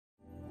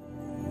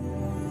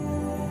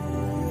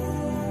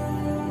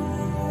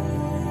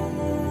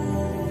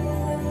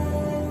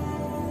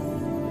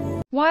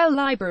While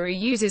library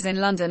users in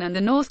London and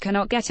the North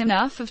cannot get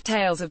enough of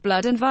tales of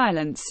blood and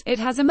violence, it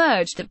has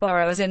emerged that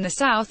borrowers in the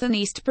South and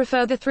East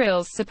prefer the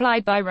thrills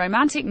supplied by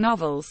romantic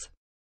novels.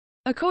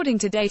 According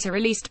to data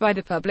released by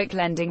the Public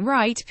Lending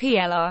Right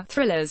 (PLR),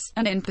 thrillers,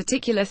 and in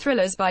particular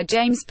thrillers by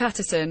James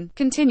Patterson,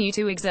 continue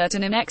to exert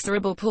an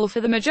inexorable pull for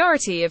the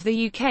majority of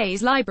the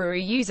UK's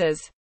library users.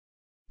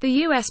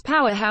 The US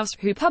powerhouse,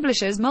 who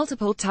publishes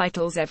multiple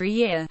titles every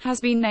year, has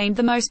been named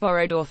the most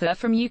borrowed author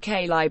from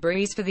UK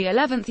libraries for the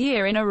 11th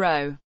year in a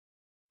row.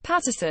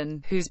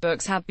 Patterson, whose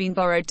books have been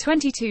borrowed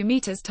 22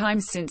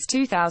 times since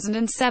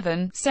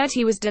 2007, said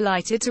he was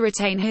delighted to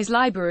retain his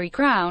library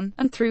crown,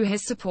 and threw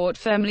his support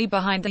firmly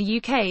behind the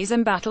UK's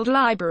embattled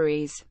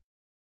libraries.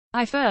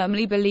 I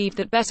firmly believe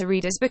that better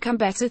readers become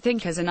better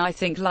thinkers, and I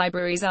think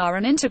libraries are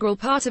an integral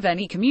part of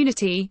any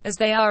community, as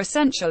they are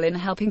essential in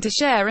helping to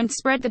share and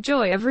spread the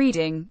joy of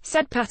reading,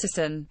 said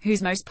Patterson,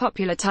 whose most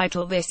popular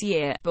title this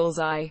year,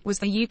 Bullseye, was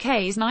the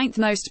UK's 9th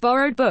most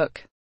borrowed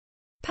book.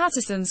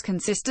 Patterson's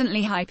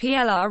consistently high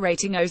PLR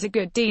rating owes a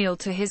good deal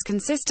to his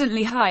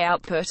consistently high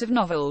output of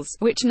novels,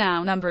 which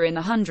now number in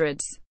the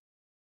hundreds.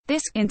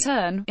 This, in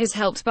turn, is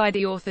helped by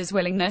the author's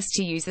willingness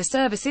to use the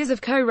services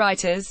of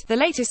co-writers, the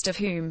latest of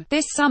whom,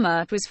 this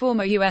summer, was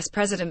former US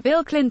President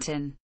Bill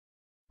Clinton.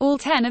 All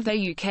 10 of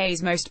the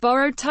UK's most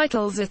borrowed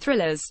titles are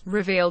thrillers,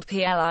 revealed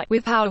PLR,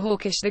 with Power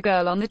Hawkish The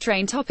Girl on the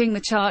Train topping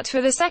the chart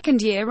for the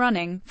second year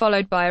running,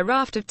 followed by a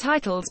raft of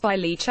titles by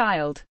Lee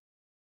Child.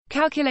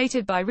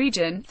 Calculated by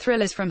region,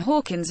 thrillers from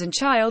Hawkins and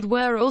Child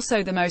were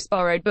also the most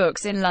borrowed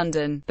books in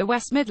London, the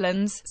West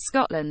Midlands,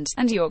 Scotland,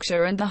 and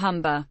Yorkshire and the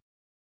Humber.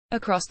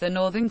 Across the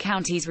northern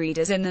counties,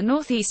 readers in the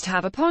northeast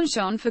have a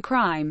penchant for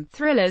crime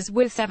thrillers,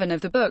 with 7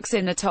 of the books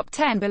in the top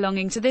 10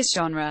 belonging to this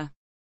genre.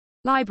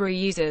 Library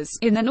users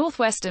in the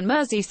northwest and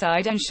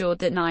Merseyside ensured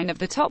that 9 of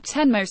the top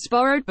 10 most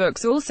borrowed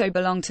books also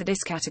belong to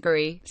this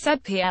category,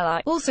 said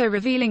PLI, also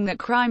revealing that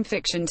crime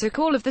fiction took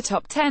all of the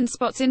top 10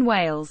 spots in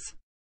Wales.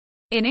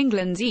 In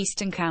England's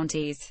eastern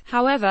counties,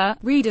 however,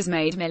 readers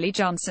made Millie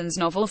Johnson's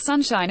novel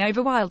Sunshine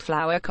Over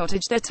Wildflower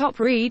Cottage their top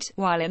read,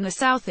 while in the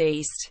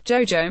southeast,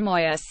 Jojo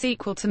Moyes'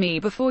 sequel To Me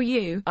Before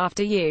You,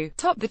 After You,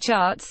 topped the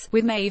charts,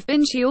 with Maeve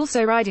Binchy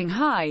also riding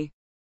high.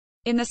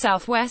 In the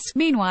southwest,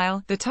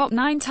 meanwhile, the top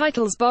 9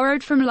 titles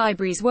borrowed from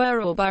libraries were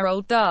all by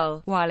Roald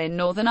Dahl, while in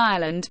Northern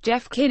Ireland,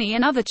 Jeff Kinney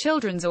and other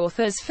children's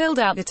authors filled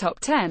out the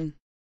top 10.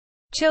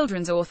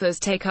 Children's authors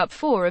take up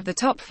 4 of the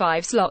top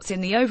 5 slots in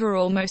the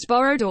overall most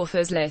borrowed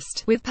authors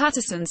list, with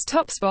Patterson's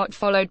top spot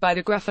followed by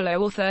the Gruffalo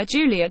author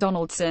Julia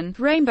Donaldson,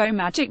 Rainbow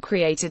Magic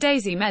creator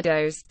Daisy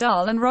Meadows,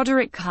 Dahl and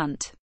Roderick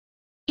Hunt.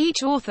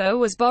 Each author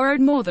was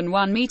borrowed more than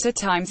 1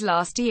 times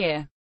last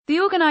year. The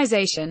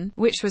organisation,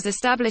 which was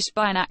established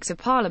by an Act of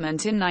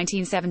Parliament in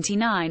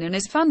 1979 and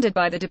is funded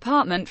by the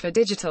Department for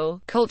Digital,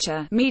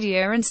 Culture,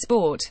 Media and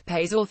Sport,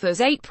 pays authors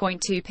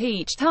 8.2p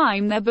each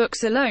time their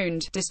books are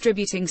loaned,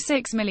 distributing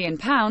 £6 million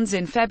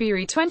in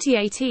February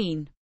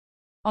 2018.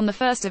 On the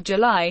 1st of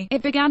July,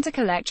 it began to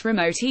collect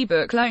remote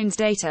e-book loans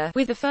data,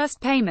 with the first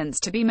payments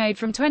to be made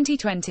from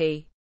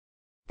 2020.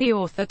 The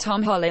author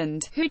Tom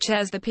Holland, who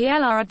chairs the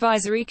PLR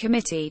Advisory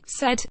Committee,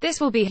 said, "This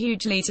will be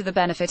hugely to the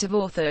benefit of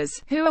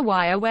authors, who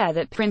are aware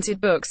that printed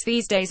books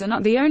these days are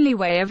not the only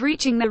way of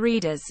reaching their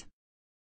readers.